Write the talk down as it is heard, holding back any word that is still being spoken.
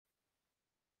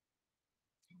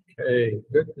Hey,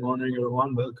 good morning,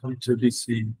 everyone. Welcome to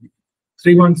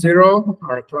BC310,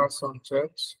 our class on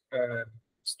church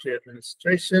history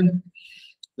administration.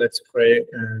 Let's pray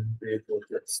and we will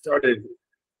get started.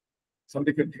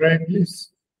 Somebody could pray,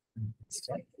 please.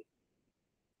 Start.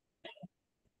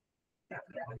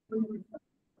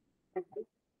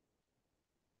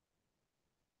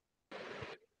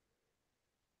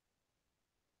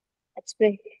 Let's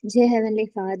pray. Dear Heavenly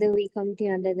Father, we come to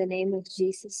you under the name of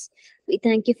Jesus. We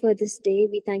thank you for this day.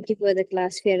 We thank you for the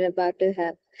class we are about to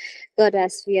have. God,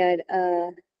 as we are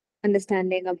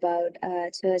understanding about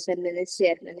church and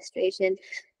ministry administration,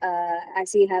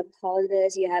 as you have called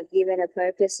us, you have given a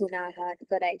purpose in our heart.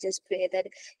 God, I just pray that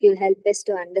you'll help us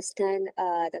to understand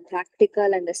the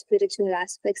practical and the spiritual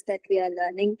aspects that we are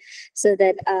learning so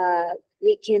that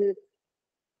we can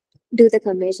do the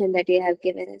commission that you have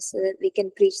given us so that we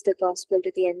can preach the gospel to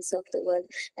the ends of the world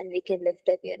and we can lift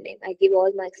up your name. I give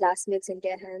all my classmates into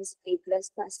your hands. Be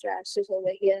blessed, Pastor Ashish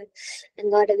over here.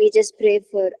 And God, we just pray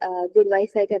for good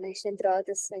Wi-Fi connection throughout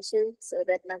this session so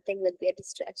that nothing will be a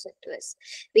distraction to us.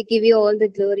 We give you all the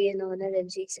glory and honor in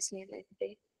Jesus' name, I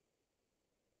pray.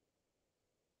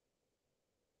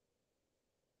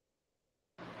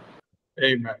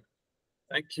 Amen.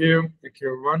 Thank you. Thank you,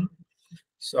 everyone.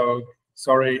 So,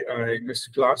 sorry I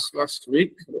missed class last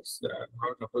week. I was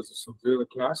out in a position to do the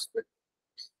class, but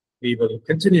we will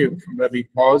continue from where we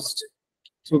paused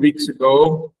 2 weeks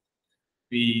ago.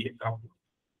 We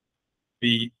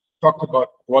talked about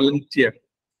volunteer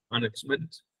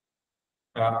management,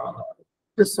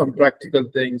 just some practical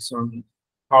things on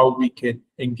how we can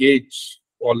engage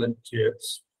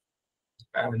volunteers.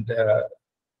 And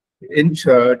in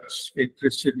church, in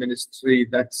Christian ministry,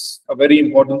 that's a very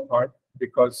important part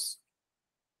because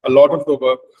a lot of the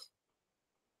work,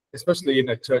 especially in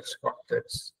a church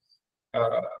context,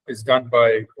 is done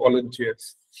by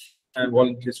volunteers. And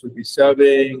volunteers will be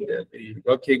serving, they'll be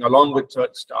working along with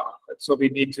church staff. And so we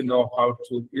need to know how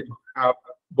to have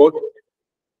both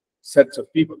sets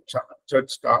of people,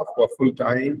 church staff who are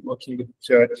full-time working with the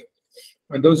church,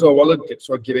 and those who are volunteers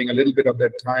who are giving a little bit of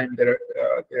their time, their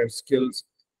skills,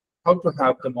 how to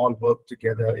have them all work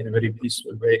together in a very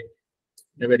peaceful way,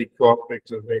 in a very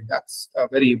cooperative way. That's a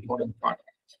very important part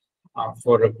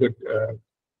for a good,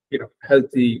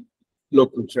 healthy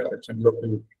local church and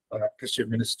local Christian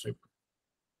ministry.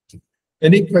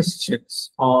 Any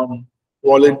questions on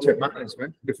volunteer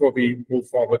management before we move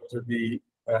forward to the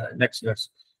next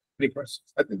lesson? Any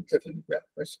questions? I think definitely we have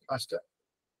a question. Master.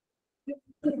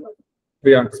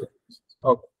 We answered.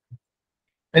 Okay.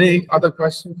 Any other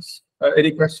questions?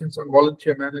 Any questions on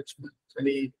volunteer management?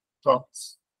 Any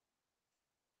thoughts?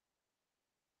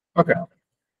 Okay,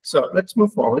 so let's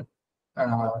move forward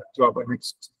to our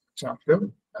next chapter.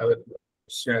 I will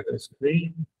share the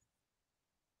screen.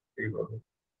 We will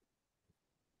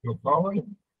move forward.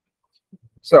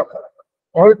 So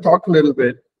I want to talk a little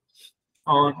bit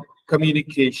on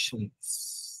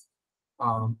communications.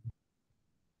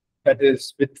 That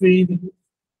is between,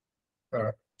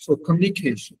 so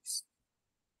communications.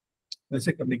 Let's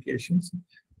say communications.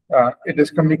 It is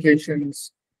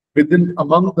communications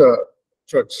among the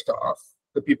church staff,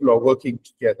 the people who are working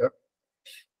together.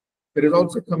 There is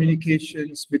also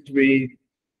communications between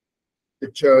the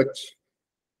church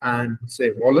and,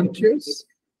 say, volunteers,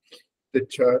 the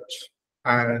church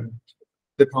and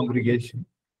the congregation,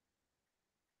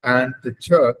 and the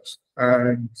church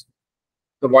and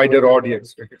the wider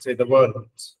audience, we could say the world,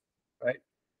 right?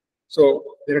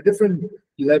 So there are different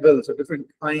levels or different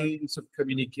kinds of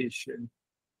communication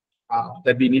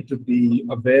that we need to be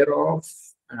aware of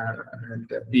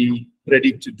and be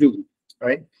ready to do,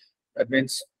 right? That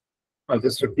means, I'll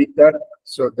just repeat that.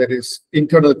 So there is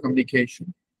internal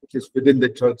communication, which is within the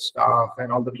church staff and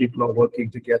all the people are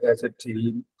working together as a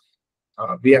team.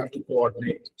 We have to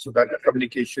coordinate so that the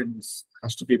communications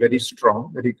has to be very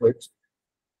strong, very good.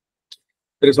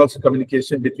 There is also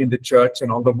communication between the church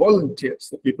and all the volunteers,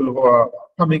 the people who are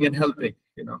coming and helping,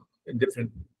 in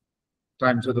different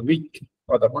times of the week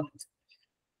or the month.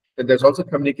 And there's also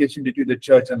communication between the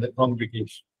church and the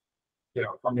congregation.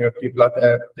 How many people are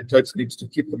there? The church needs to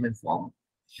keep them informed.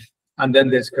 And then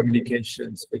there's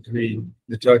communications between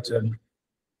the church and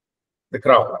the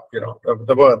crowd,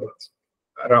 the world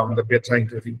around that we're trying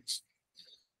to reach.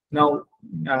 Now,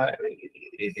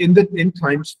 in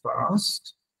times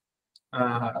past,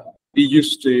 we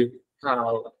used to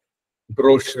have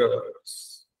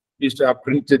brochures. We used to have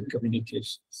printed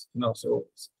communications. So,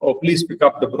 please pick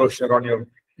up the brochure on your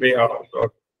way out,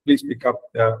 or please pick up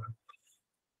the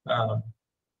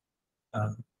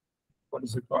what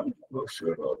is it called?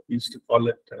 Brochure, or we used to call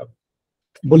it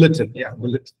bulletin. Yeah,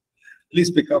 bulletin.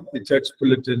 please pick up the church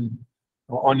bulletin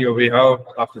on your way out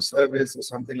after service or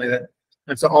something like that.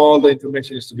 And so all the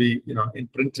information is to be, in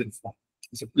printed form.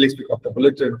 So please pick up the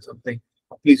bulletin or something.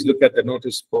 Please look at the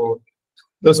notice board.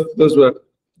 Those were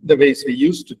the ways we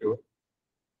used to do it.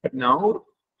 But now,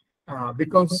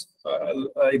 because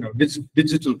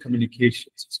digital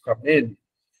communications has come in,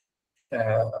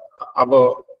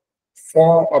 our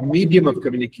medium of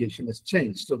communication has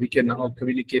changed. So we can now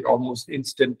communicate almost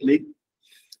instantly.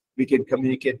 We can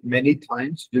communicate many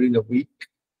times during the week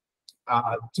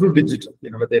through digital,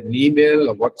 whether an email,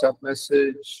 a WhatsApp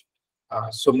message,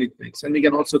 so many things. And we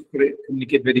can also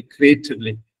communicate very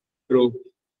creatively through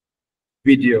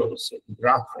videos, and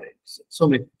graphics, so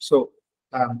many. So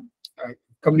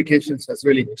communications has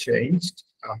really changed,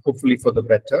 hopefully for the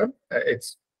better.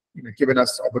 It's given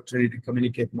us the opportunity to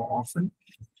communicate more often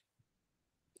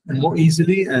and more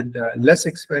easily and less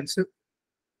expensive.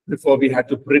 Before we had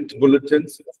to print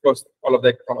bulletins, of course, all of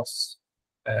that costs.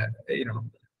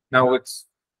 Now it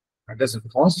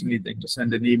doesn't cost anything to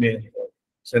send an email or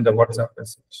send a WhatsApp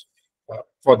message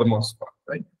for the most part,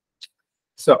 right?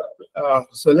 So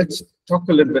let's talk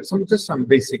a little bit, just some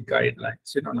basic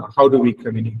guidelines. How do we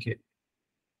communicate?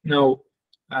 Now,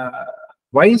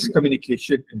 why is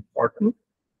communication important?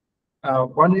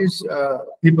 One is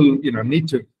people, need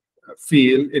to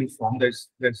feel informed.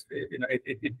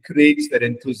 It creates that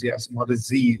enthusiasm or the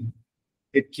zeal.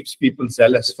 It keeps people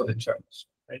zealous for the church,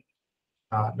 right?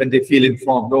 When they feel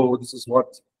informed, oh, this is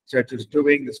what church is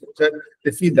doing.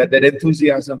 They feel that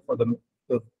enthusiasm for the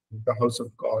house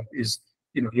of God is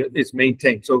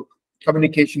maintained. So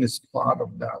communication is part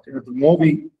of that. The more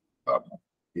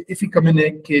if we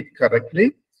communicate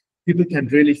correctly, people can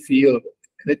really feel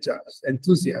energized,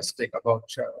 enthusiastic about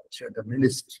church and the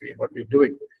ministry and what we're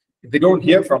doing. If they don't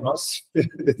hear from us,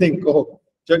 they think, oh,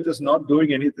 church is not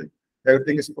doing anything.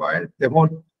 Everything is quiet. They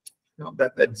won't,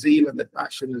 that zeal and that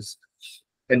passion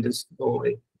can just go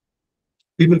away.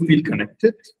 People feel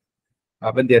connected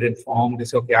when they're informed. They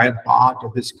say, okay, I am part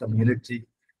of this community.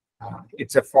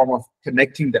 It's a form of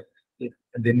connecting them,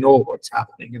 and they know what's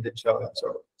happening in the church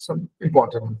or some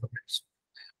important information.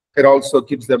 It also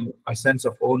gives them a sense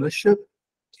of ownership.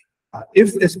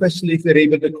 Especially if they're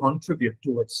able to contribute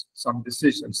towards some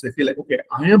decisions, they feel like, okay,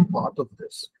 I am part of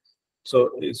this.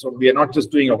 So we are not just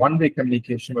doing a one-way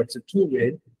communication, but it's a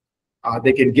two-way.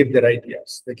 They can give their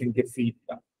ideas, they can give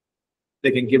feedback,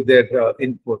 they can give their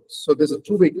input. So there's a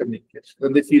two-way communication.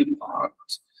 Then they feel part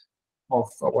of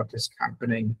what is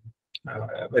happening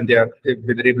when they're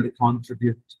able to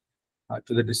contribute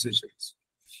to the decisions.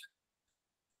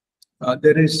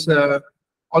 There is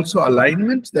also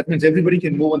alignment. That means everybody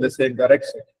can move in the same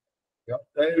direction.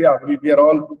 We are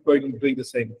all doing the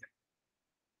same thing.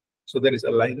 So there is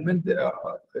alignment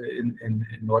in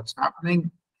what's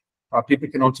happening. People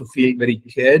can also feel very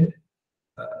cared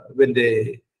when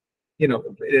they, when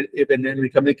the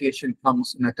communication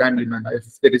comes in a timely manner.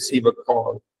 If they receive a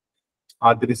call,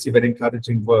 they receive an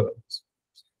encouraging words,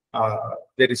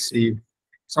 they receive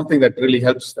something that really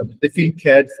helps them. They feel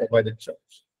cared for by the church.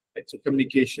 Right? So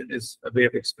communication is a way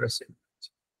of expressing it.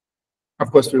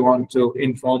 Of course, we want to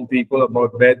inform people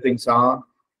about where things are,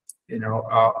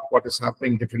 what is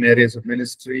happening in different areas of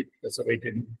ministry. That's a way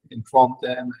to inform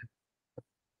them.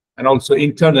 And also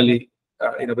internally,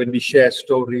 when we share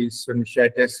stories, when we share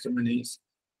testimonies,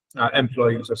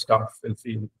 employees or staff will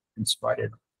feel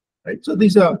inspired. Right? So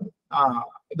there's a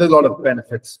lot of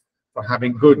benefits for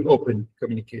having good open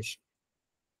communication.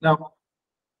 Now,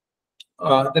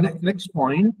 the next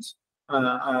point,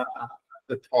 the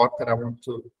thought that I want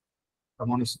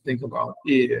us to think about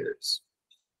is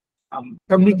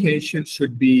communication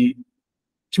should be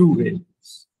two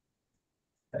ways.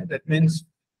 Right? That means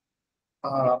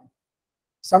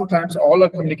sometimes all our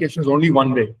communication is only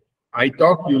one way. I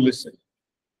talk, you listen.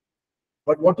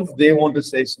 But what if they want to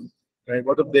say something? Right?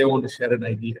 What if they want to share an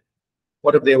idea?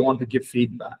 What if they want to give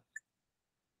feedback?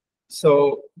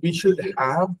 So we should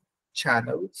have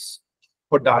channels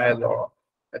for dialogue.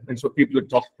 That means for people to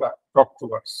talk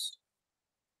to us.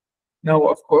 Now,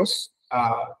 of course,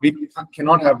 we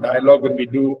cannot have dialogue when we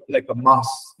do like a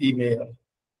mass email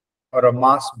or a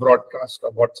mass broadcast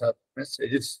of WhatsApp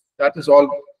messages. That is all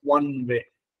one-way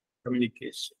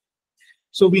communication.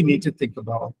 So we need to think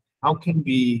about how can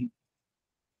we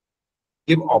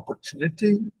give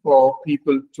opportunity for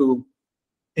people to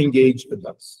engage with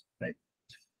us, right?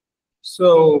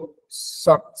 So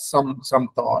some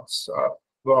thoughts.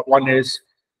 One is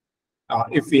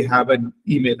if we have an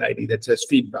email ID that says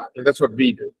feedback, and that's what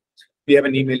we do. We have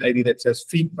an email ID that says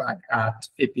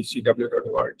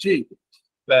feedback@apcw.org,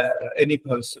 where any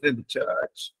person in the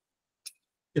church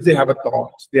if they have a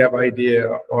thought, they have idea,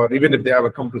 or even if they have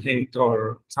a complaint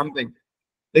or something,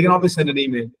 they can always send an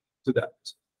email to that,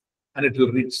 and it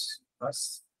will reach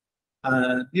us.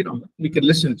 And we can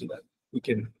listen to that. We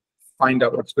can find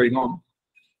out what's going on.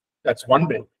 That's one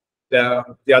way.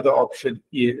 The other option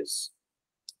is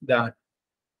that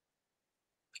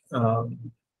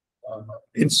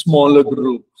in smaller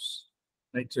groups,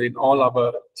 right? So in all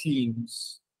our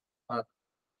teams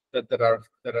that are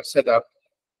set up,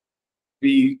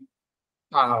 we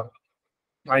have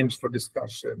times for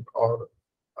discussion or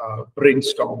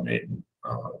brainstorming,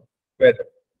 where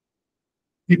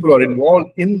people are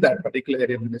involved in that particular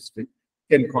area of ministry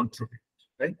can contribute,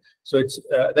 right? So it's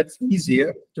that's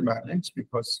easier to manage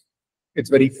because it's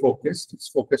very focused. It's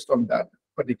focused on that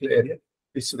particular area.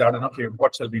 We sit down and, okay,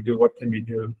 what shall we do? What can we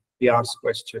do? We ask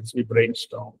questions, we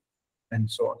brainstorm, and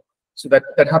so on. So that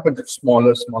happens in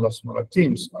smaller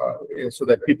teams, so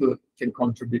that people can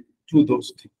contribute to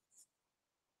those teams.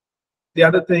 The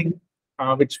other thing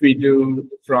which we do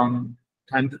from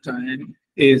time to time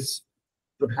is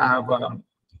to have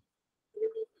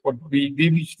what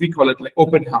we call it like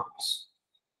open house.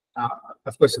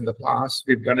 Of course, in the past,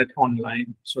 we've done it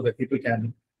online so that people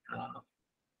can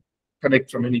connect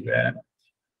from anywhere.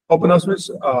 Open house means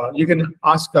you can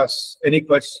ask us any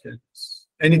questions,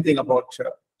 anything about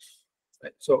church.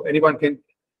 Right? So anyone can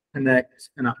connect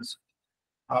and ask.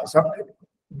 So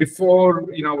before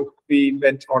we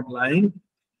went online,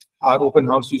 our open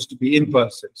house used to be in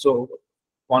person. So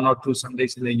 1 or 2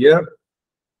 Sundays in a year,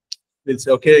 we'll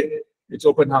say, okay, it's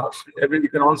open house. You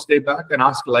can all stay back and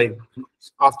ask live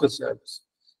after service.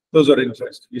 Those are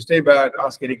interested. You stay back,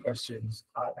 ask any questions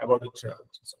about the church,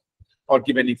 or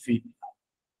give any feedback.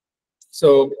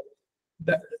 So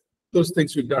those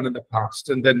things we've done in the past,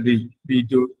 and then we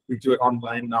do it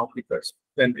online now because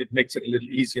then it makes it a little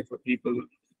easier for people,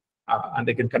 and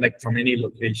they can connect from any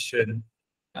location,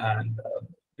 and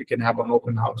we can have an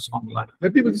open house online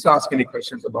where people just ask any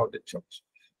questions about the church.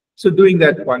 So doing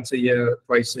that once a year,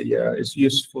 twice a year is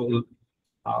useful,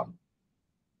 so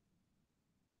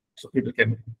people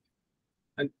can.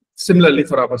 And similarly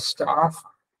for our staff,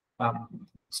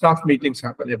 staff meetings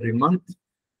happen every month.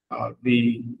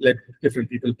 We let different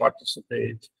people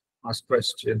participate, ask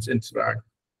questions, interact,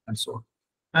 and so on.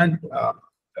 And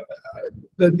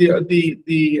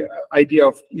the idea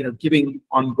of giving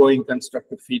ongoing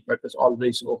constructive feedback is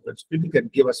always open. So people can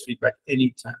give us feedback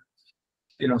anytime.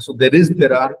 So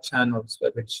there are channels by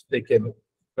which they can,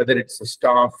 whether it's the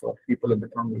staff or people in the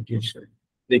congregation,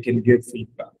 they can give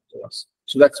feedback to us.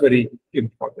 So that's very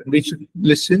important. We should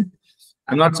listen.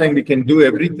 I'm not saying we can do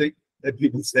everything that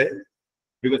people say,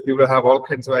 because people have all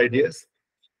kinds of ideas.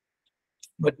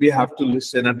 But we have to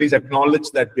listen, at least acknowledge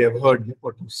that we have heard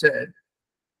what you said.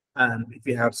 And if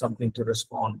we have something to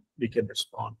respond, we can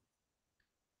respond.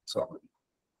 So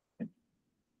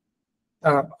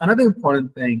another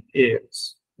important thing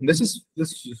is, and this is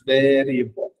very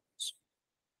important,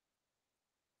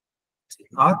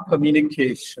 our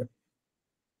communication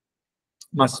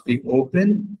must be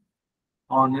open,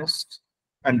 honest,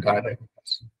 and direct.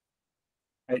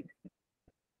 Right?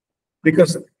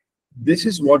 Because this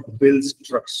is what builds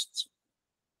trust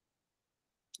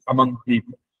among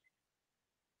people.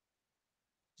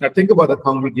 Now think about the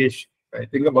congregation, right?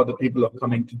 Think about the people who are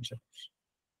coming to church.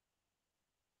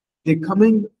 They're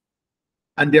coming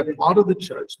and they're part of the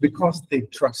church because they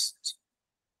trust.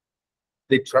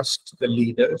 They trust the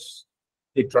leaders.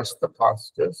 They trust the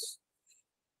pastors.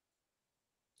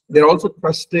 They're also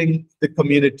trusting the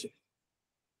community.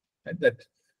 Right? That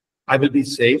I will be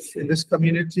safe in this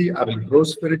community. I will grow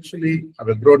spiritually. I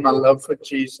will grow in my love for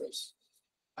Jesus.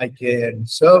 I can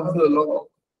serve the Lord.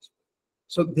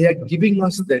 So they are giving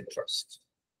us their trust.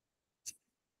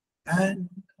 And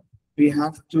we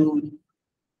have to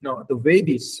the way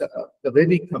we serve, the way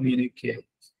we communicate,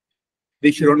 they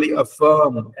should only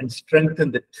affirm and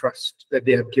strengthen the trust that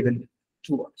they have given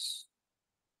to us.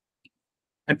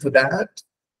 And for that,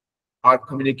 our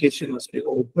communication must be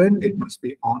open, it must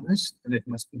be honest, and it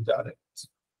must be direct.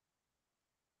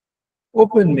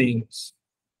 Open means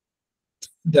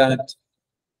that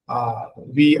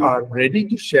we are ready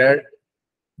to share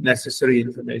necessary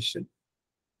information.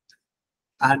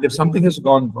 And if something has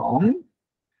gone wrong,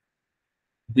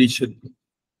 we should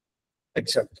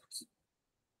accept it.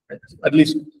 Right? At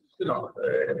least,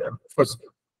 first,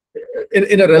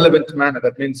 in a relevant manner.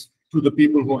 That means to the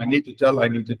people who I need to tell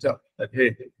that,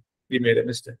 hey, we made a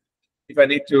mistake. If I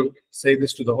need to say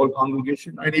this to the whole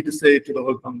congregation, I need to say it to the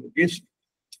whole congregation.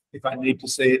 If I need to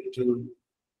say it to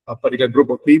a particular group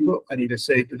of people, I need to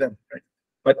say it to them. Right?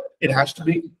 But it has to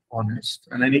be honest,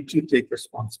 and I need to take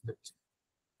responsibility.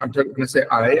 when I say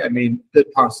I mean the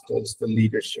pastors, the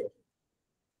leadership.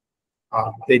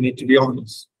 They need to be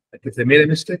honest. Like if they made a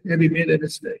mistake, maybe made a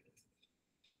mistake.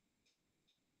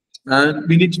 And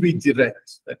we need to be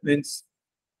direct. That means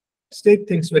state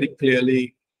things very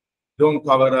clearly. Don't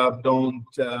cover up. Don't,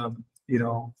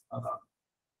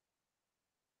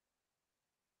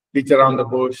 beat around the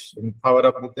bush and cover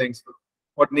up the things.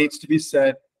 What needs to be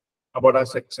said about our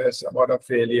success, about our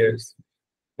failures,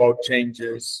 about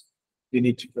changes, we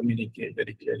need to communicate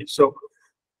very clearly. So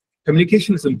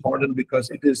communication is important because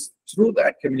it is through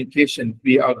that communication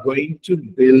we are going to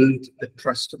build the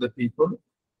trust of the people.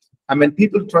 And when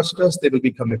people trust us, they will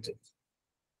be committed.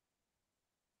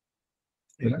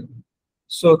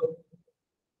 So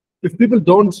if people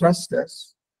don't trust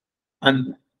us,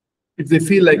 and if they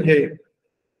feel like, hey,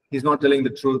 he's not telling the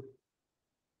truth,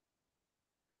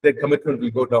 their commitment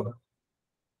will go down.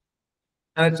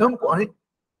 And at some point,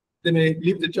 they may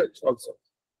leave the church also.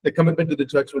 The commitment to the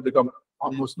church will become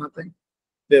almost nothing.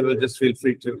 They will just feel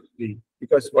free to leave.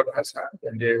 Because what has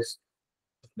happened is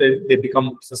they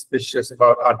become suspicious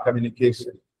about our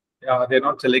communication. They're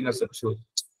not telling us the truth.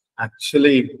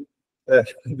 Actually,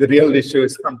 the real issue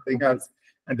is something else,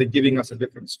 and they're giving us a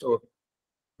different story,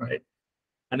 right?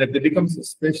 And if they become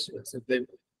suspicious, if they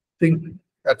think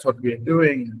that's what we're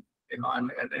doing,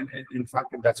 and in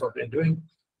fact, if that's what we're doing,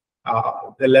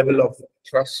 the level of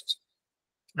trust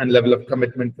and level of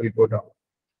commitment will go down.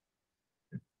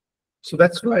 So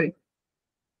that's why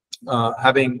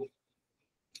having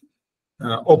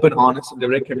open, honest, and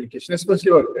direct communication,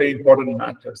 especially about very important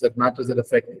matters that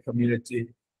affect the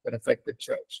community, that affect the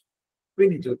church, we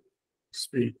need to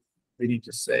speak, we need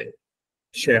to say,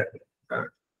 share.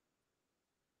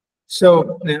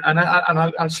 So, and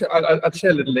I'll share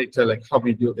a little later, like how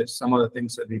we do this, some of the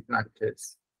things that we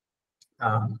practice.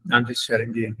 I'm just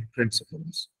sharing the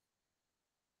principles.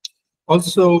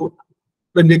 Also,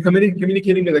 when we're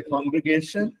communicating with a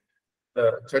congregation,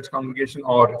 the church congregation,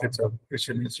 or if it's a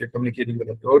Christian ministry, communicating with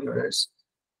the donors,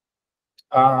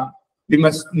 we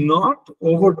must not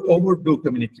overdo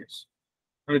communication.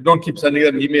 I mean, don't keep sending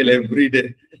an email every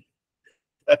day.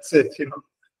 That's it.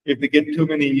 If they get too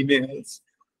many emails,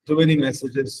 too many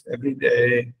messages every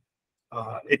day,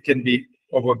 it can be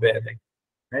overbearing,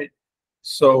 right?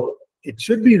 So it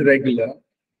should be regular,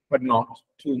 but not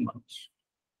too much.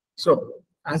 So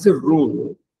as a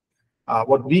rule,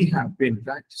 what we have been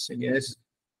practicing is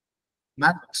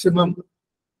maximum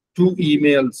 2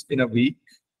 emails in a week,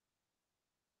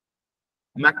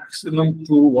 maximum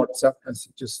 2 WhatsApp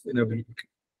messages in a week.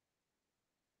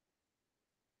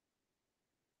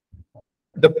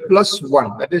 The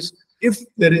 +1, that is, if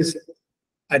there is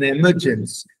an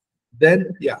emergency,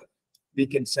 then yeah, we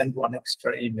can send 1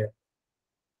 extra email.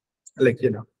 Like,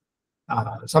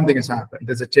 something has happened,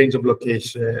 there's a change of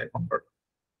location, or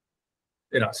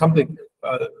something,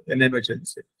 an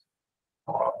emergency,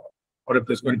 or if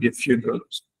there's going to be a funeral,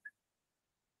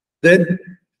 then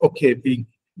okay,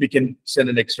 we can send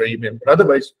an extra email. But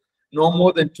otherwise, no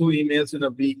more than 2 emails in a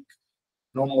week,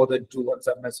 no more than 2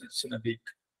 WhatsApp messages in a week.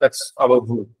 That's our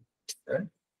rule. Okay?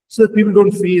 So that people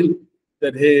don't feel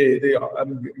that, hey,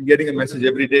 I'm getting a message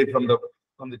every day from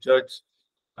the church.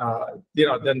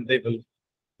 Then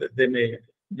they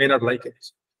may not like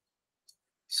it.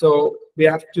 So we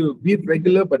have to be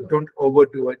regular, but don't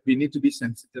overdo it. We need to be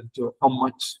sensitive to how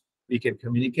much we can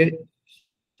communicate.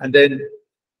 And then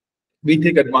we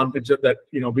take advantage of that.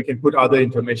 We can put other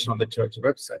information on the church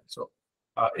website. So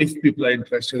if people are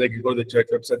interested, they can go to the church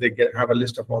website. They have a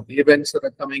list of all the events that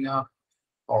are coming up,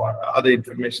 or other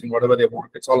information, whatever they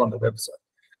want. It's all on the website.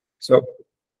 So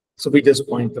we just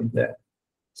point them there.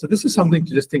 So this is something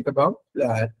to just think about,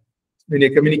 that when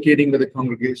you're communicating with the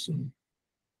congregation,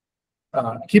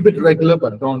 keep it regular,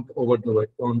 but don't overdo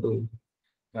it. Don't do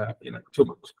too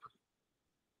much.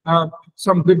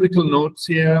 Some biblical notes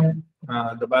here.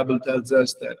 The Bible tells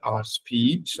us that our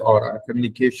speech or our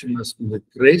communication must be with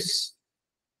grace.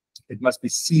 It must be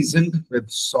seasoned with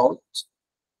salt,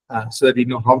 so that we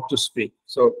know how to speak.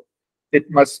 So it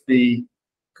must be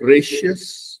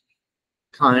gracious,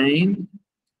 kind,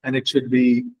 and it should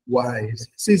be wise.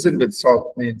 Seasoned with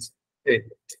salt means, hey,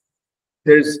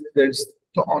 there's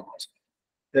thought,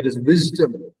 there is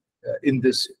wisdom in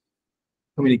this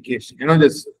communication. You're not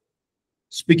just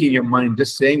speaking your mind,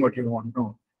 just saying what you want.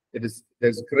 No,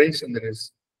 there's grace and there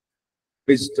is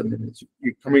wisdom in it.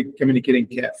 You're communicating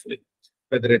carefully,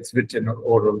 whether it's written or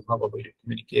oral, however you're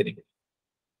communicating it.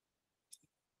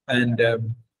 And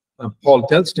Paul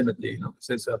tells Timothy,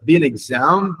 says, be an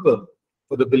example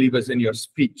for the believers in your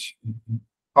speech,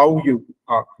 how you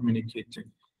are communicating.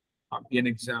 Be an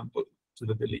example to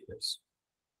the believers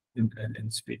in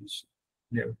speech.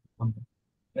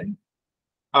 Right?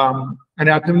 And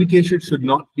our communication should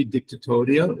not be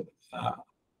dictatorial,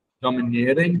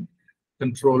 domineering,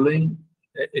 controlling.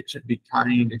 It should be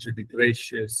kind, it should be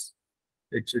gracious,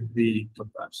 it should be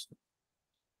compassionate.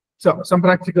 So some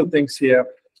practical things here.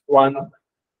 One,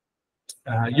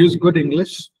 use good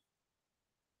English,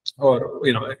 or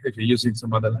if you're using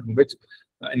some other language,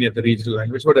 any other regional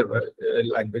language, whatever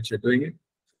language you're doing it.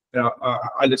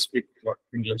 I'll just speak about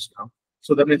English now.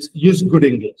 So that means use good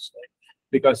English, right?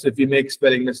 Because if you make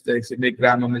spelling mistakes, you make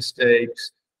grammar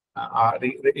mistakes,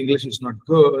 the English is not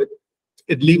good,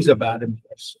 it leaves a bad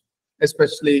impression,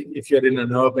 especially if you're in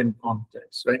an urban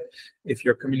context, right? If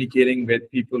you're communicating with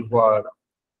people who are,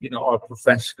 are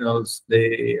professionals,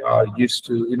 they are used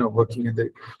to, working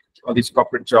in all these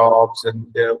corporate jobs, and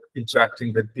they're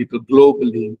interacting with people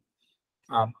globally.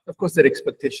 Of course, their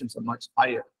expectations are much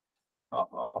higher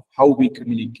of how we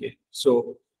communicate.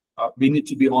 So we need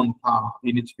to be on par.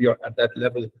 We need to be at that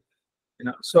level.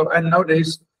 So, and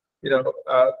nowadays,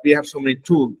 we have so many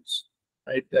tools,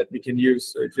 right, that we can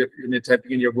use. So if you're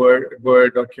typing in your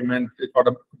Word document, it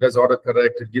does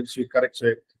autocorrect. It gives you correct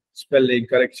your spelling,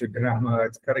 corrects your grammar,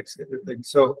 it corrects everything.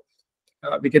 So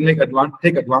we can take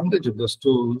advantage of those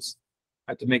tools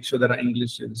to make sure that our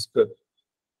English is good.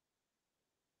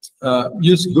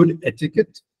 Use good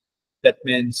etiquette. That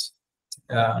means,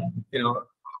 not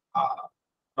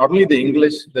only the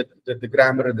English, that the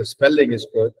grammar and the spelling is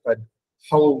good, but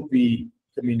how we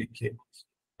communicate,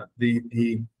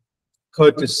 the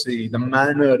courtesy, the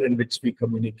manner in which we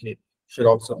communicate should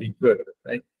also be good,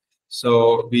 right?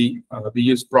 So we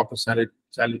use proper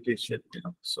salutation,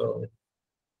 so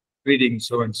greeting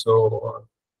so and so,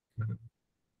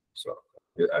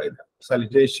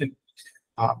 salutation,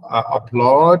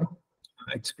 applaud,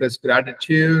 express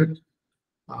gratitude.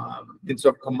 Instead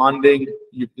of commanding,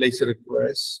 you place a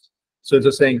request. So it's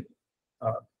just saying,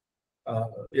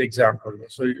 example.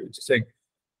 So it's just saying,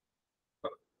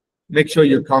 make sure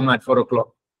you come at 4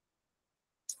 o'clock.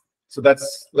 So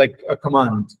that's like a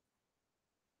command.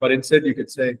 But instead you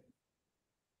could say,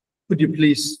 could you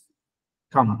please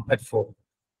come at 4?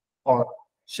 Or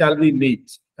shall we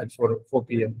meet at 4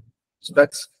 p.m.? So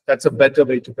that's a better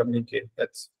way to communicate.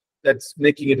 That's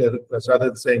making it a request rather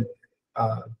than saying,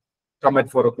 come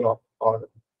at 4 o'clock, or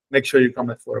make sure you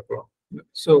come at 4 o'clock.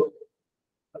 So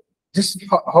just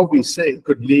how we say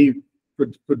could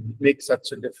make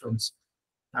such a difference,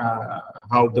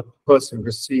 how the person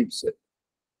receives it.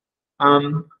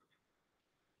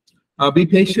 Be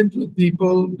patient with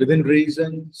people within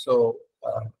reason. So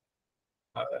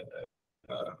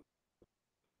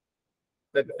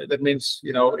that means,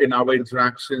 in our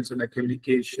interactions and our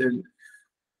communication.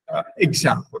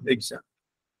 Example.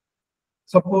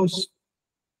 Suppose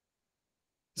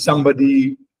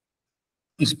somebody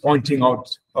is pointing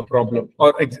out a problem,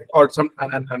 or some,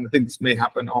 and things may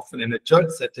happen often in a church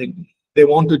setting. They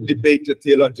want to debate a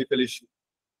theological issue.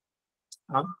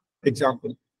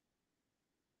 Example.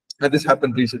 And this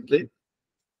happened recently.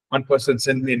 One person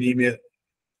sent me an email.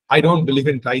 I don't believe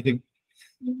in tithing.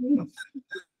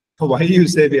 Why do you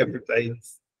say we have to tithe?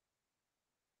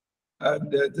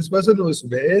 And this person was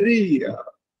very,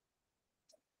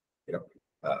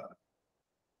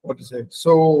 what to say,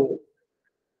 so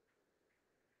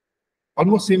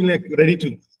almost seemed like ready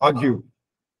to argue.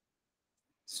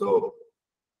 So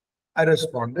I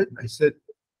responded. I said,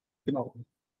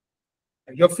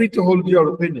 you're free to hold your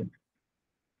opinion.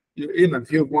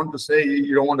 If you want to say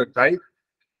you don't want to tithe,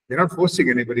 you're not forcing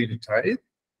anybody to tithe.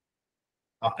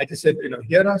 I just said,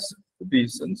 here are some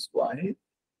reasons why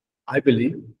I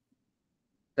believe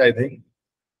tithing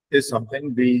is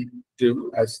something we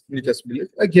do as New Testament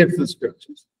believers. I gave the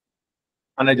scriptures,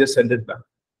 and I just sent it back.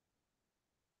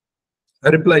 I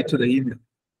replied to the email.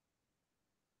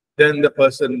 Then the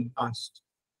person asked,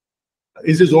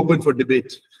 is this open for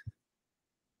debate?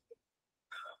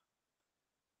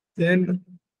 Then,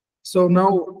 so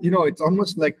now, it's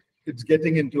almost like it's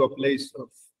getting into a place of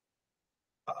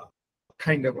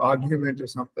kind of argument or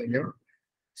something,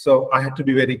 So I had to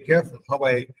be very careful how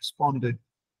I responded.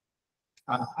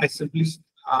 I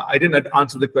didn't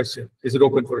answer the question, is it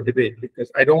open for a debate?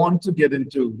 Because I don't want to get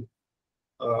into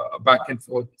a back and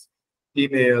forth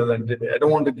email and debate. I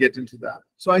don't want to get into that.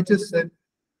 So I just said,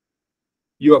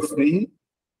 you are free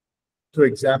to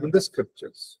examine the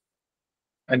scriptures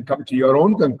and come to your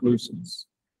own conclusions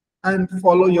and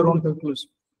follow your own conclusion.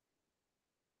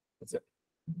 That's it.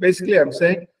 Basically, I'm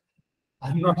saying,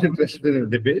 I'm not interested in a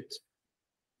debate.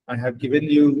 I have given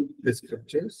you the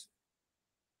scriptures.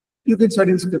 You can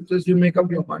study the scriptures, you make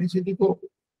up your mind, you go.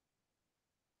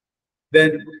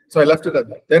 Then, so I left it at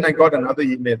that. Then I got another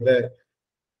email there.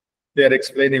 They are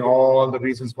explaining all the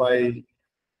reasons why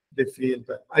they feel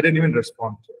that. I didn't even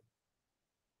respond to it.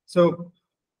 So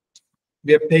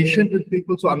we are patient with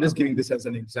people. So I'm just giving this as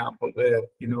an example where,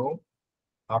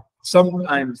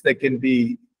 sometimes there can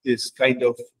be this kind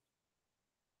of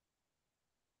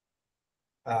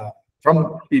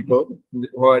from people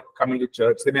who are coming to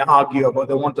church. They may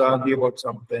they want to argue about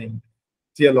something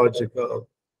theological,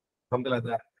 something like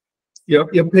that.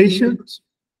 You're patient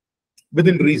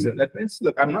within reason. That means,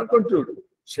 look, I'm not going to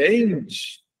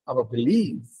change our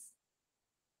belief,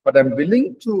 but I'm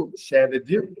willing to share with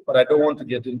you, but I don't want to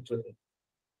get into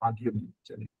argument.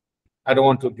 I don't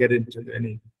want to get into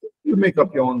any. You make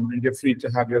up your own mind. You're free to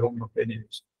have your own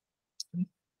opinions.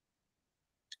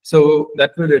 So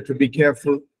that way, to be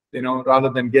careful, rather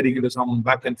than getting into some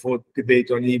back and forth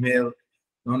debate on email.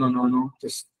 No.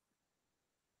 Just,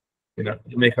 you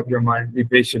make up your mind. Be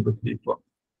patient with people.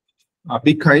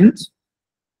 Be kind.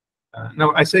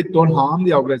 Now, I said don't harm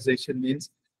the organization means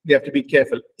we have to be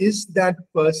careful. Is that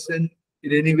person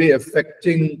in any way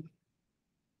affecting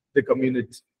the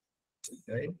community?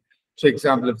 Right? So,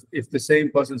 example, if the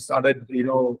same person started,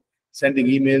 sending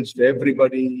emails to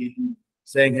everybody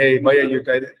saying, "Hey, why are you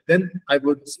tired?" Then I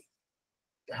would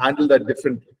handle that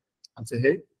differently and say,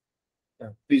 "Hey,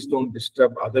 please don't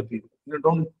disturb other people.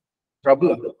 Don't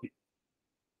trouble other people.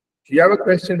 If you have a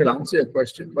question, we'll answer your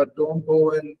question, but don't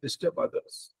go and disturb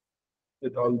others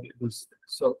with all this."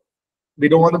 So we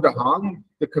don't want to harm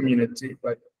the community,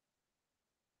 but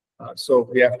so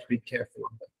we have to be careful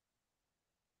on that.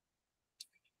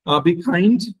 Be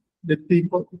kind with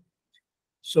people.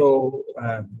 So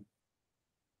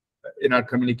in our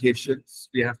communications,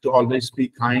 we have to always be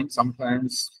kind.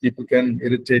 Sometimes people can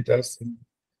irritate us and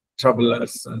trouble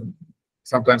us and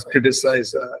sometimes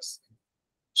criticize us.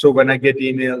 So when I get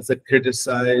emails that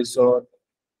criticize or,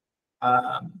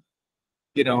 try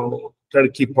to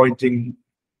keep pointing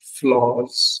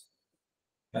flaws,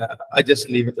 I just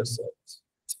leave it aside.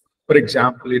 For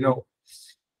example,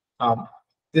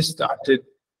 this started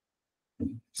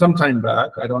some time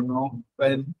back. I don't know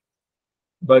when,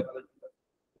 but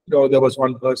there was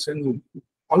one person who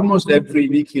almost every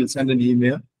week he'll send an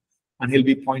email and he'll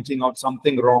be pointing out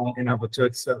something wrong in our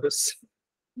church service.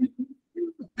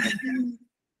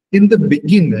 In the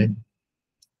beginning,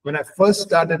 when I first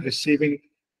started receiving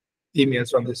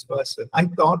emails from this person, I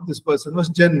thought this person was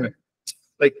genuine.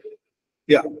 Like,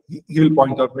 yeah, he will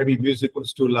point out maybe music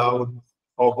was too loud,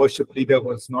 or worship leader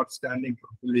was not standing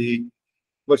properly,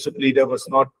 worship leader was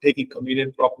not taking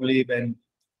communion properly when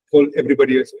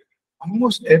everybody was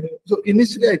almost every. So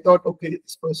initially I thought, okay,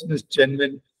 this person is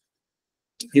genuine.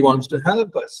 He wants to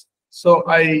help us. So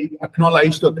I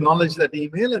used to acknowledge that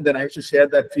email, and then I used to share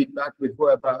that feedback with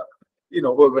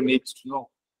whoever needs to know.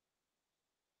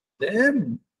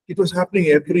 Then it was happening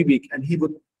every week, and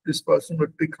this person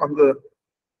would pick on the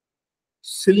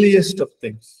silliest of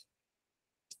things.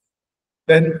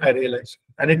 Then I realized,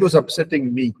 and it was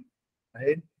upsetting me,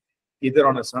 right? Either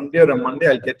on a Sunday or a Monday,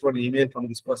 I'll get one email from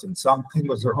this person. Something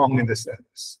was wrong in the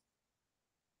service.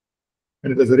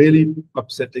 And it was really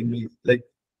upsetting me. Like,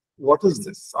 what is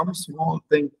this? Some small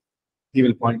thing he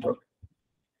will point out.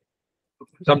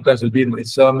 Sometimes it'll be in my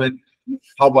sermon,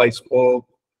 how I spoke,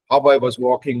 how I was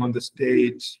walking on the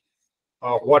stage,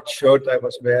 what shirt I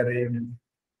was wearing,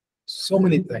 so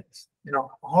many things,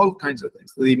 all kinds of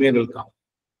things. The email will come.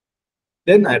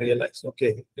 Then I realized,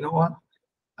 okay, you know what?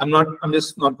 I'm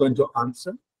just not going to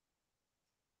answer.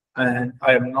 And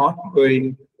I am not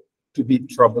going to be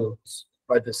troubled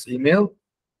by this email.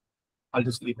 I'll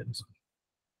just leave it.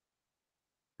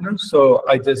 So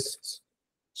I just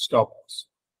stopped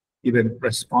even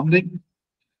responding.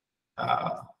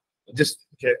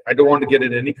 Okay, I don't want to get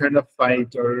in any kind of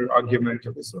fight or argument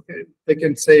or this. Okay, they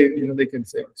can say, they can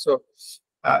say. So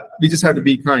we just have to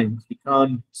be kind. We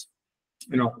can't,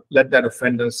 let that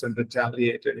offend us and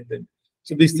retaliate or anything.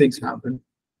 So these things happen.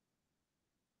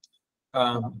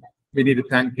 We need to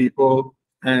thank people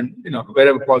and,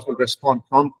 wherever possible, respond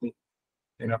promptly.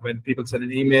 When people send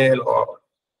an email or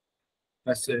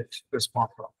message, respond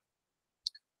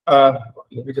promptly.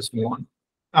 Let me just move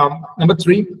on. Number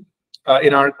 3,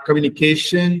 in our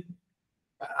communication,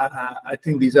 I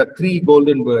think these are 3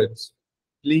 golden words.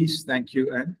 Please, thank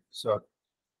you, and sorry.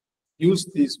 Use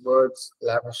these words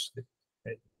lavishly.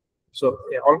 Right? So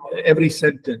every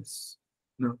sentence,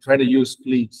 try to use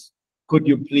please. Could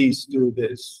you please do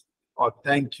this? Or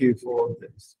thank you for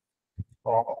this.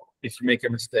 Or if you make a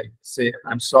mistake, say,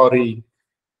 I'm sorry,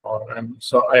 or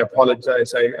I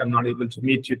apologize, I am not able to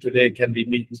meet you today. Can we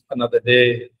meet another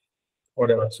day?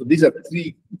 Whatever. So these are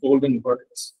 3 golden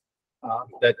words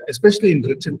that, especially in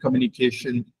written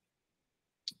communication,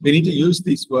 We need to use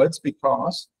these words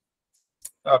because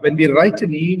when we write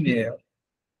an email,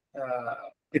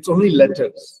 it's only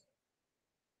letters.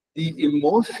 The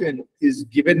emotion is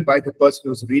given by the person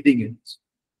who's reading it,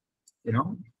 you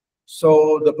know.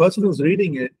 So the person who's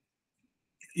reading it,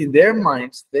 in their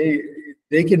minds,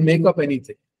 they can make up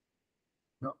anything.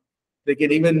 You know? They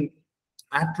can even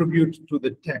attribute to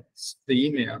the text, the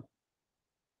email,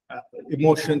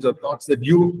 emotions or thoughts that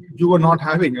you were not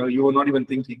having or you were not even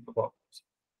thinking about.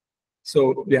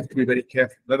 So we have to be very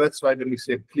careful. That's why when we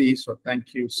say please or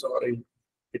thank you, sorry,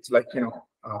 it's like, you know,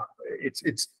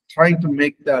 it's trying to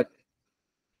make that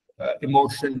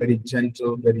emotion very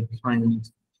gentle, very kind,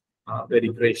 very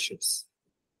gracious.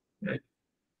 Right?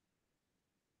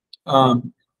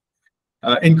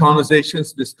 In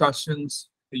conversations, discussions,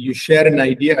 you share an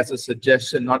idea as a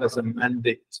suggestion, not as a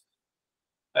mandate.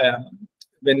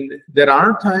 When there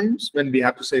are times when we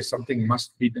have to say something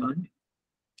must be done,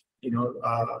 you know,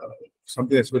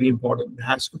 something that's very important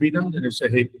has to be done, and you say,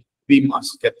 hey, we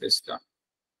must get this done.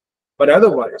 But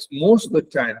otherwise, most of the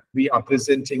time, we are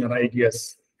presenting our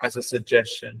ideas as a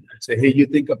suggestion and say, hey, you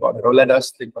think about it, or let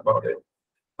us think about it.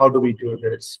 How do we do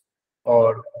this?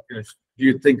 Or, you know, do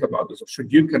you think about this? Or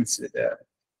should you consider?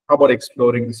 How about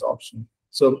exploring this option?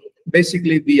 So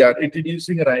basically, we are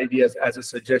introducing our ideas as a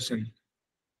suggestion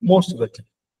most of the time.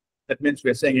 That means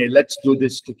we're saying, hey, let's do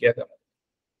this together.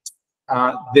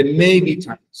 There may be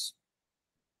times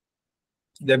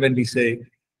that when we say,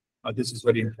 this is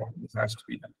very important, this has to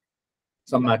be done.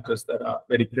 Some matters that are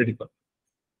very critical.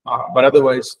 But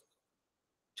otherwise,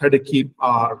 try to keep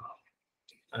our,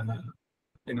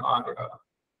 our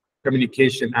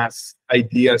communication as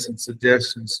ideas and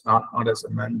suggestions, not as a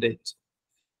mandate.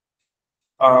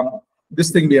 This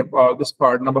thing we have, this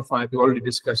part, number 5, we already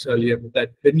discussed earlier,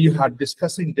 that when you are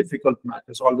discussing difficult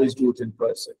matters, always do it in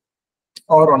person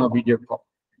or on a video call.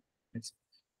 It's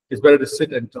better to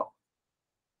sit and talk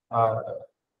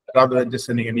rather than just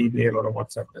sending an email or a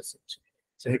WhatsApp message.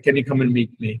 Say, hey, can you come and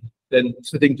meet me? Then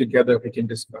sitting together, we can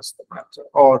discuss the matter.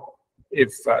 Or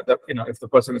if if the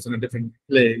person is in a different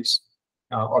place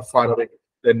or far away,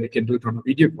 then we can do it on a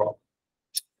video call.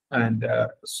 And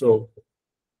so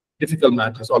difficult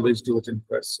matters, always do it in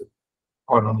person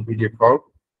or on a video call.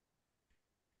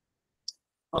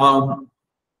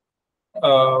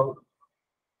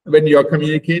 When you're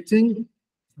communicating,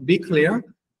 be clear.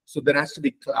 So there has to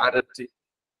be clarity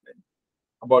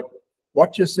about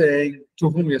what you're saying, to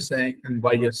whom you're saying, and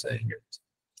why you're saying it.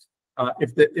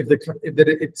 If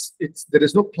there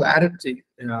is no clarity,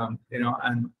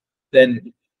 and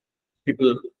then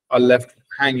people are left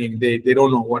hanging. They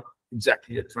don't know what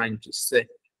exactly you're trying to say.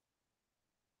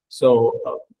 So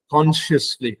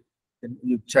consciously,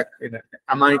 you check.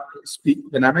 Am I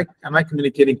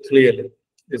communicating clearly?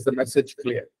 Is the message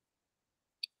clear?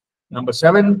 Number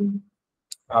 7,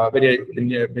 when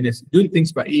you're doing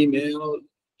things by email,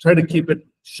 try to keep it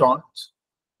short.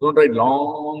 Don't write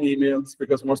long emails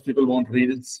because most people won't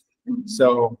read it.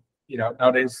 So,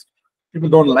 nowadays people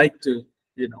don't like to,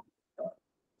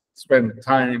 spend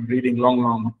time reading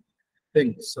long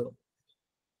things. So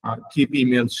keep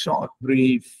emails short,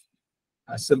 brief,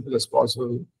 as simple as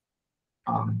possible.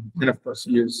 And of course,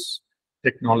 use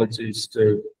technologies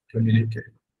to communicate.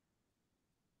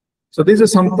 So these are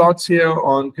some thoughts here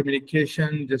on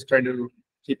communication, just trying to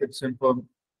keep it simple.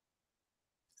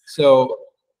 So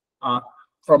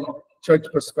from church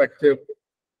perspective,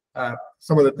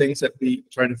 some of the things that we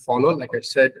try to follow, like I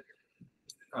said,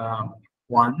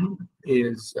 one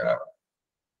is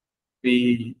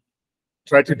we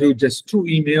try to do just 2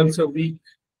 emails a week,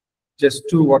 just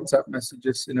 2 WhatsApp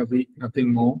messages in a week,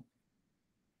 nothing more.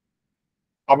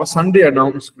 Our Sunday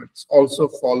announcements also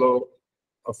follow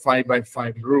a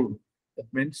 5x5 rule.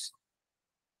 That means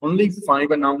only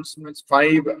 5 announcements,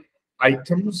 5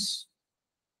 items,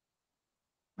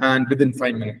 and within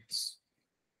 5 minutes.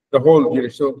 The whole year.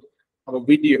 So our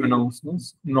video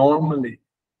announcements normally,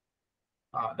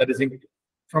 that is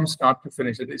from start to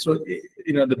finish. So,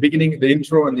 the beginning, the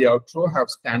intro and the outro have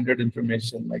standard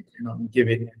information like,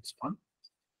 giving and so on.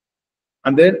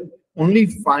 And then only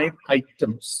 5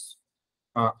 items,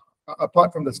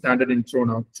 apart from the standard intro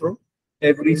and outro,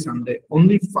 every Sunday,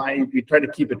 only 5, we try to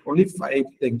keep it, only 5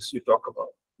 things you talk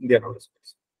about in the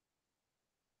announcements.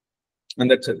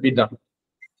 And that's it, be done.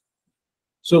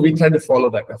 So we try to follow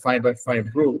that, a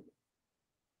 5x5 rule.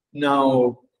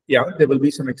 Now, yeah, there will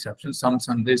be some exceptions. Some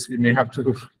Sundays we may have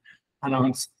to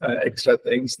announce extra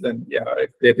things. Then, yeah,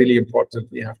 if they're really important,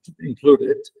 we have to include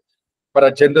it. But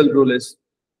our general rule is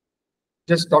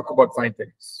just talk about 5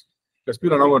 things, because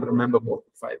people are not going to remember more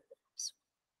than 5 things.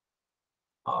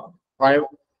 5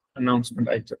 announcement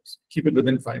items. Keep it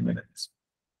within 5 minutes.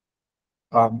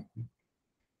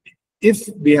 If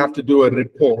we have to do a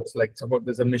report, like suppose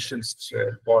there's a missions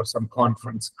trip or some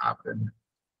conference happen,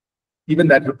 even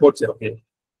that report say, okay,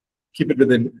 keep it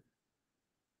within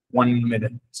 1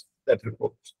 minute, that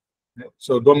report.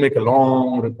 So don't make a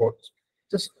long report,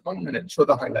 just 1 minute, show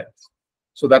the highlights.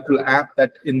 So that will add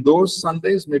that in those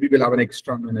Sundays, maybe we'll have an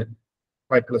extra minute,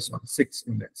 5 plus 1, 6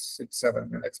 minutes, 6,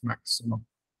 7 minutes maximum.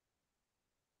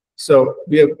 So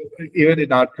we have, even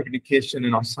in our communication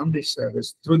in our Sunday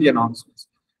service, through the announcements,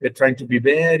 we're trying to be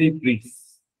very brief,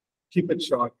 keep it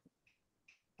short.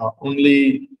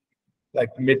 Only like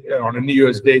on a New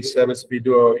Year's Day service, we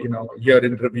do a year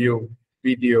in review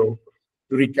video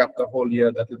to recap the whole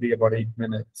year. That will be about 8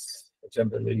 minutes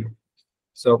generally.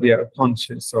 So we are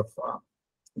conscious of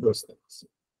those things.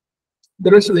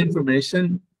 The rest of the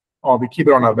information, we keep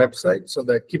it on our website, so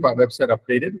that keep our website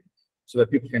updated, so that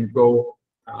people can go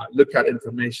look at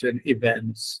information,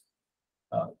 events,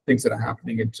 things that are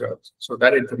happening in church. So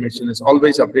that information is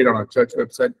always updated on our church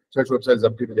website. Church website is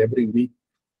updated every week.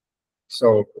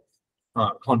 So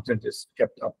content is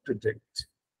kept up to date.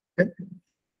 Okay.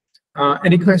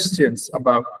 Any questions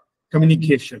about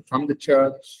communication from the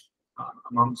church,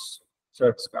 amongst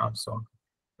church staff? So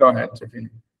go ahead, Tiffany.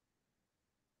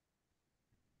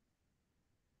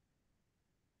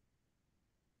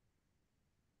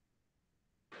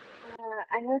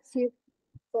 I have few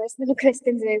personal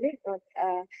questions maybe.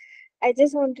 I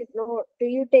just want to know, do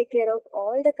you take care of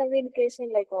all the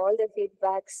communication, like all the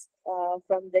feedbacks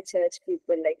from the church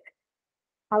people? Like,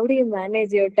 how do you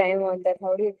manage your time on that?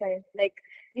 How do you find, like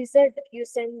you said, you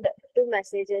send 2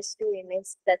 messages, 2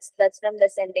 emails. That's from the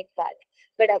sending part.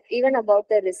 But even about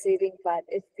the receiving part,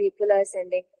 if people are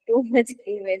sending too much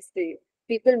emails to you,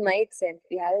 people might send.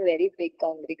 We have a very big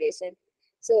congregation,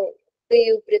 so do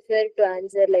you prefer to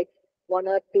answer like 1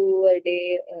 or 2 a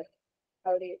day, or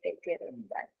how do you take care of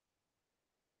that?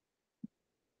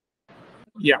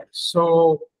 Yeah.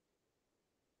 So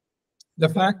the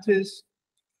fact is,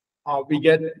 we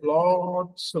get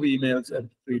lots of emails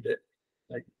every day.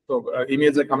 Like, so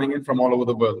emails are coming in from all over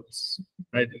the world,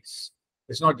 right?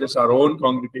 It's not just our own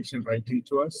congregation writing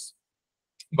to us,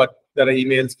 but there are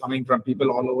emails coming from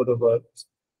people all over the world,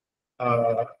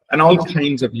 and all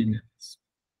kinds of emails.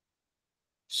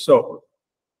 So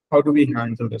how do we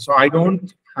handle this? So I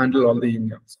don't handle all the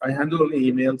emails. I handle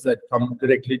only emails that come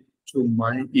directly to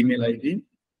my email ID,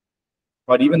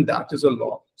 but even that is a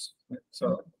lot.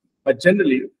 So, but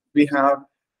generally, we have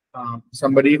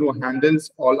somebody who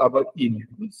handles all our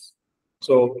emails.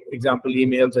 So, example,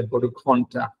 emails that go to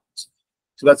contact.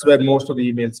 So that's where most of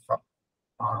the emails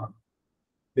come.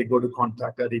 They go to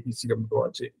contact at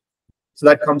APC.org. So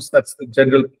that's the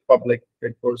general public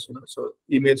that goes. So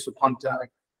emails to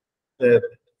contact, the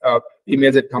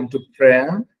emails that come to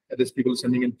prayer, that is people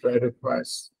sending in prayer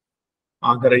requests.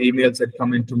 There are emails that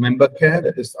come into member care,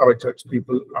 that is our church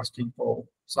people asking for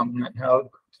some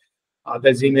help.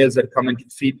 There's emails that come into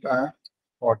feedback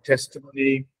or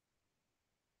testimony.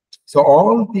 So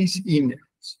all these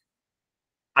emails,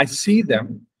 I see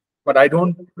them, but I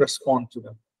don't respond to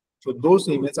them. So those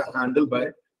emails are handled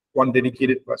by one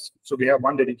dedicated person. So we have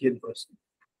one dedicated person,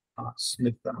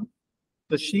 Smita.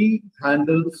 So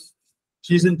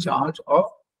she's in charge of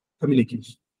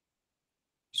communication.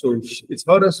 So it's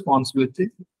her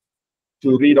responsibility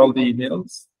to read all the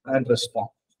emails and respond.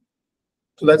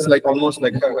 So that's like almost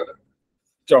like a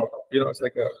job, it's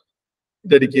like a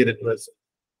dedicated person,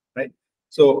 right?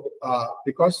 So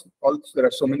because there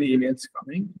are so many emails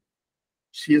coming,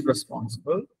 she is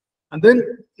responsible. And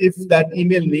then if that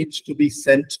email needs to be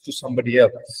sent to somebody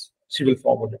else, she will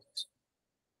forward it.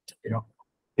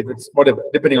 If it's whatever,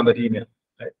 depending on that email,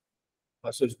 right?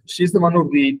 So she's the one who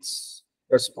reads,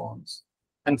 responds,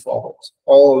 and forwards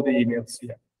all the emails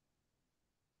here.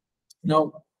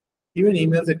 Now, even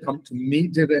emails that come to me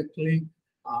directly,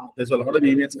 there's a lot of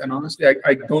emails, and honestly,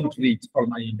 I don't read all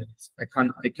my emails.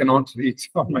 I cannot read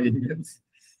all my emails.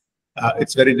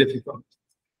 It's very difficult.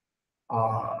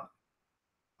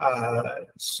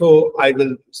 So I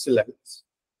will select.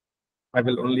 I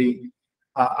will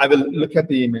look at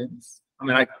the emails. I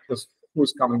mean,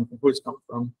 who's come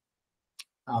from,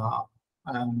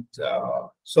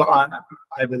 so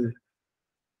I will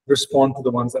respond to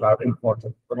the ones that are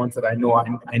important, the ones that I know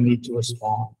I need to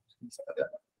respond.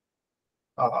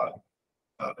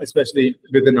 Especially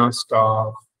within our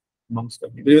staff, amongst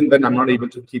them. Even then, I'm not able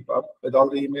to keep up with all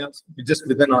the emails. It's just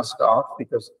within our staff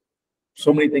because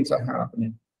so many things are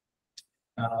happening.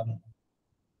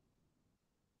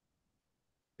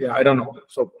 Yeah, I don't know.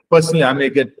 So personally, I may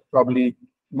get probably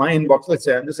my inbox. Let's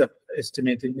say I'm just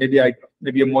estimating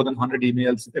maybe more than 100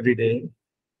 emails every day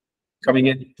coming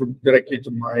in directly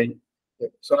to my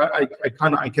So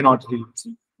I cannot read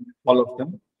all of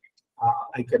them.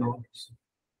 I cannot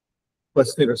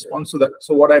personally respond.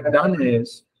 So what I've done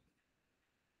is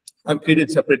I've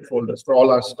created separate folders for all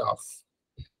our staff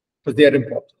because they are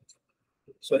important.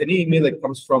 So any email that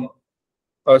comes from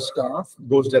our staff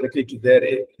goes directly to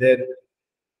their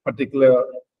particular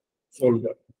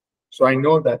folder. So I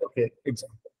know that, okay,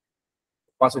 example,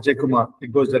 Pastor Jay Kumar,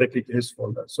 it goes directly to his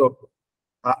folder. So,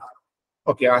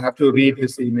 okay, I have to read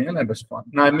his email and respond.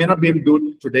 Now, I may not be able to do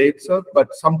it today itself,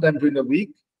 but sometime during the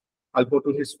week, I'll go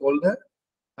to his folder,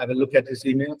 I will look at his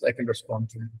emails, I can respond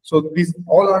to him. So these,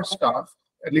 all our staff,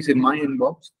 at least in my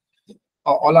inbox,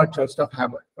 all our church staff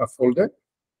have a folder.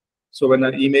 So when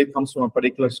an email comes from a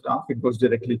particular staff, it goes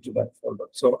directly to that folder.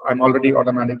 So I'm already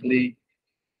automatically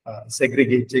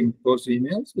segregating those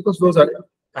emails because those are,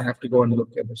 I have to go and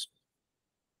look at this.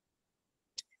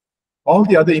 All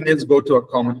the other emails go to a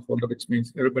common folder, which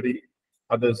means everybody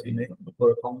others email go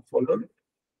to a common folder.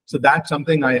 So that's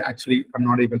something I actually am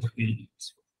not able to read.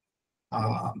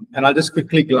 And I'll just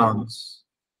quickly glance.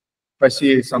 If I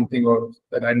see something or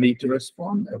that I need to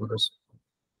respond, I will respond.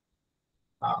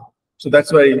 So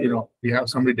that's why, you know, we have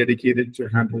somebody dedicated to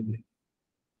handle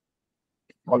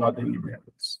all other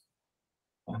emails.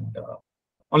 And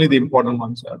only the important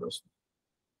ones are those.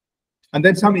 And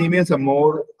then some emails are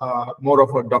more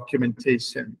of a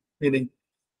documentation, meaning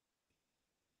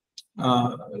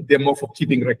they're more for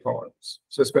keeping records.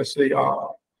 So especially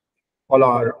all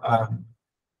our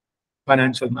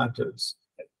financial matters.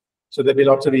 So there'll be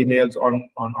lots of emails on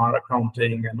our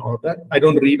accounting and all of that. I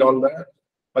don't read all that,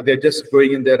 but they're just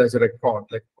going in there as a record.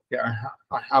 Like, okay,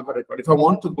 I have a record. If I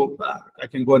want to go back, I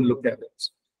can go and look at it.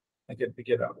 I can pick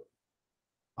it up.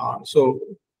 So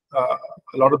a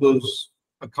lot of those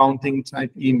accounting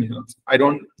type emails, I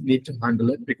don't need to handle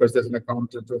it because there's an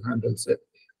accountant who handles it.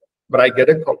 But I get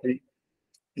a copy.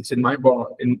 It's in my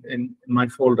in my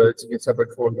folder. It's a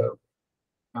separate folder.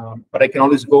 But I can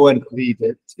always go and read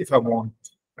it if I want.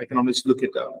 I can always look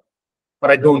it up.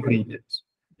 But I don't read it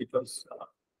because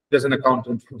there's an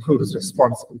accountant who is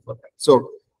responsible for that. So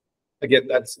again,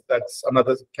 that's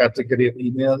another category of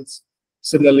emails.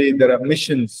 Similarly, there are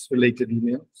missions related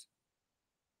emails.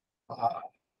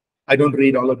 I don't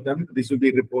read all of them. These will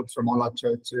be reports from all our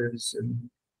churches and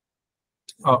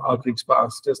our outreach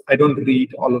pastors. I don't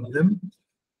read all of them,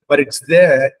 but it's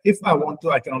there. If I want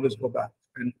to, I can always go back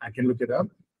and I can look it up.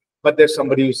 But there's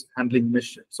somebody who's handling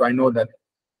mission. So I know that,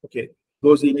 okay,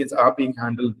 those emails are being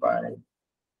handled by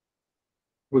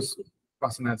whose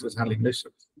person is handling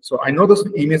missions. So I know those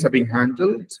emails are being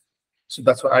handled. So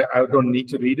that's why I don't need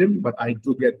to read them, but I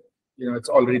do get, you know, it's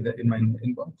already there in my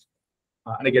inbox.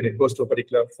 And again, it goes to a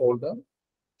particular folder.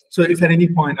 So if at any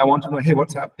point I want to know, hey,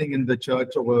 what's happening in the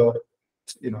church over,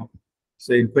 you know,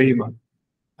 say in Kohima,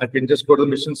 I can just go to the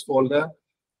missions folder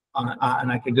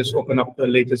and I can just open up the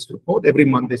latest report. Every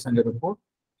month they send a report.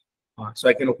 So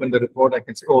I can open the report. I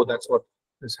can say, oh, that's what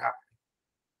is happening.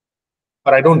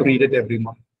 But I don't read it every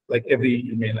month. Like every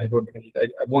email, I don't read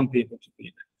it. I won't be able to read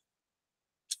it.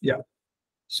 Yeah.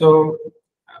 So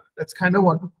that's kind of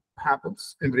what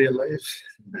happens in real life.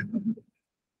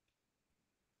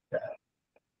 Yeah.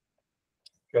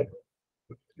 Good.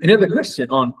 Any other question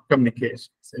on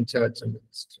communications in church and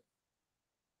ministry?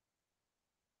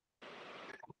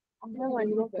 I have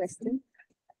one more question.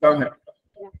 Go ahead.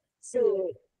 Yeah.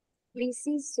 So we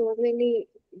see so many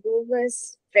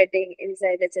rumors spreading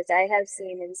inside the church. I have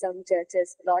seen in some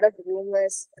churches a lot of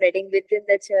rumors spreading within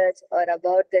the church or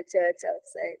about the church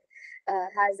outside.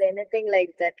 Has anything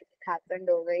like that happened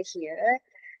over here?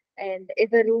 And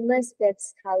if a rumor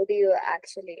spreads, how do you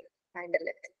actually handle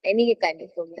it? Any kind of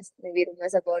rumors, maybe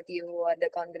rumors about you or the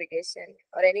congregation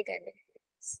or any kind of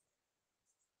rumors.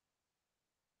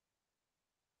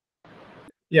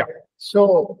 Yeah.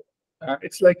 So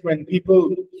it's like when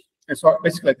people, so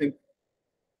basically I think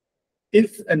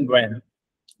if and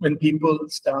when people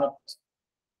start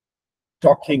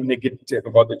talking negative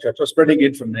about the church or spreading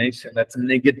information that's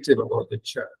negative about the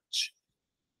church,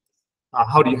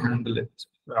 how do you handle it?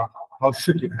 How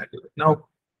should you handle it? Now,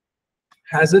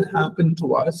 has it happened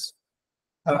to us?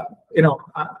 You know,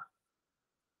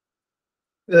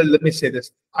 let me say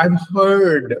this. I've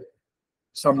heard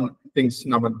some things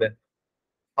now and then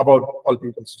about all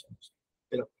people's church,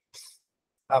 you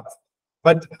know.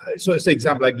 But so as an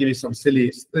example, I give you some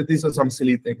silly. These are some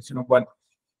silly things, you know. But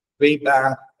way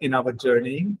back in our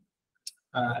journey,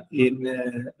 in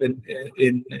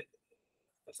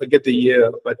I forget the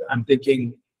year, but I'm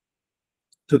thinking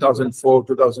 2004,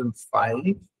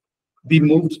 2005, we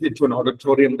moved into an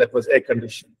auditorium that was air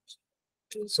conditioned.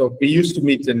 So we used to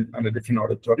meet in a different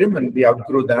auditorium, and we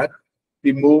outgrew that.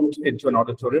 We moved into an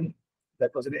auditorium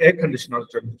that was an air-conditioned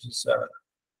auditorium, which is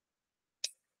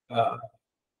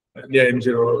near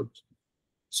MG Road.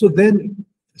 So then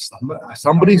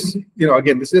somebody's,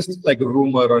 again, this is like a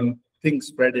rumor on things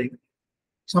spreading.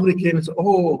 Somebody came and said,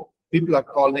 oh, people are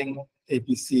calling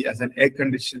APC as an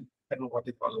air-conditioned, I don't know what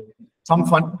they call it. Some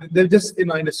fun, they're just,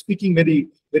 speaking very,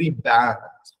 very bad,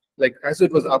 like as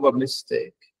it was our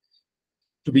mistake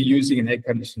to be using an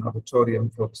air-conditioned auditorium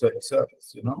for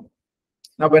service,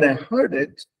 Now, when I heard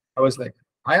it, I was like,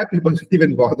 why are people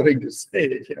even bothering to say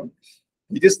it,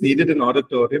 We just needed an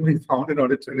auditorium. We found an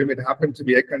auditorium. It happened to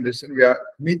be air-conditioned. We are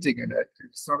meeting in it.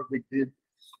 It's not a big deal.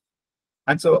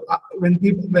 And so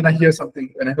when I heard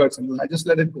something, I just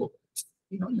let it go.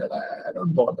 I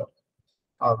don't bother.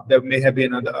 There may have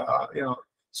been another,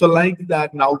 So like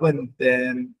that, now and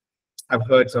then, I've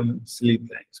heard some silly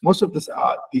things. Most of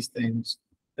these things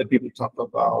that people talk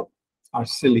about are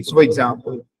silly. So, for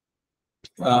example,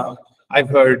 I've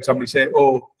heard somebody say,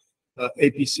 "Oh,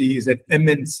 APC is an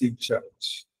MNC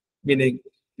church," meaning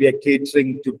we are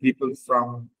catering to people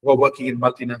who are working in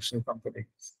multinational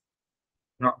companies.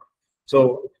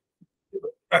 So,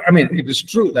 I mean, it is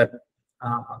true that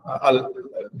a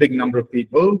big number of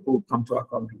people who come to our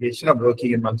congregation are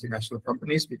working in multinational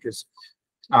companies because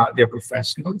they're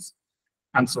professionals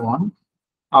and so on.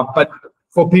 But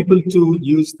for people to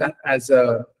use that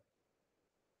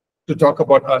to talk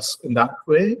about us in that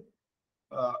way,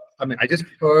 I mean, I just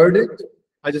heard it.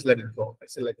 I just let it go. I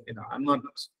said, I'm not.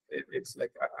 It's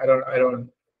like I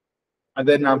don't. And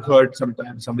then I've heard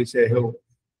sometimes somebody say, "Oh,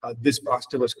 this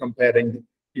pastor was comparing,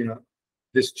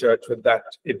 this church with that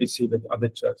APC with other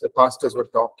church." The pastors were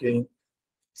talking.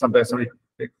 Sometimes somebody.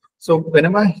 So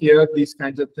whenever I hear these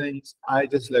kinds of things, I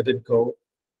just let it go.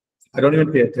 I don't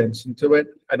even pay attention to it.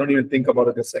 I don't even think about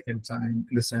it a second time,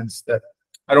 in the sense that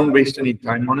I don't waste any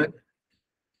time on it.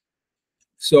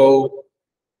 So,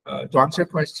 to answer your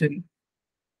question,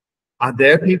 are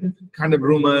there kind of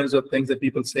rumors or things that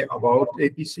people say about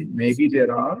APC? Maybe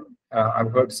there are.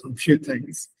 I've heard some few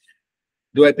things.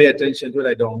 Do I pay attention to it?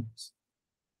 I don't.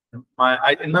 In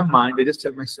my mind, I just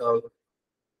tell myself,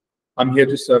 I'm here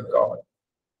to serve God.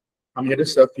 I'm here to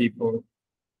serve people.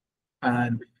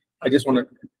 And I just want to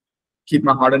keep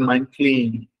my heart and mind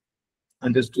clean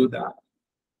and just do that.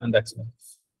 And that's it.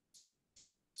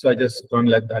 So I just don't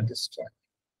let that distract.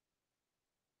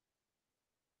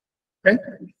 Okay.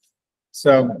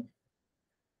 So,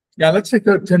 yeah, let's take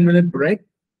a 10-minute break.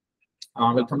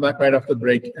 We'll come back right after the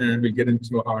break and we'll get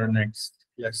into our next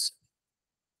lesson.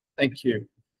 Thank you.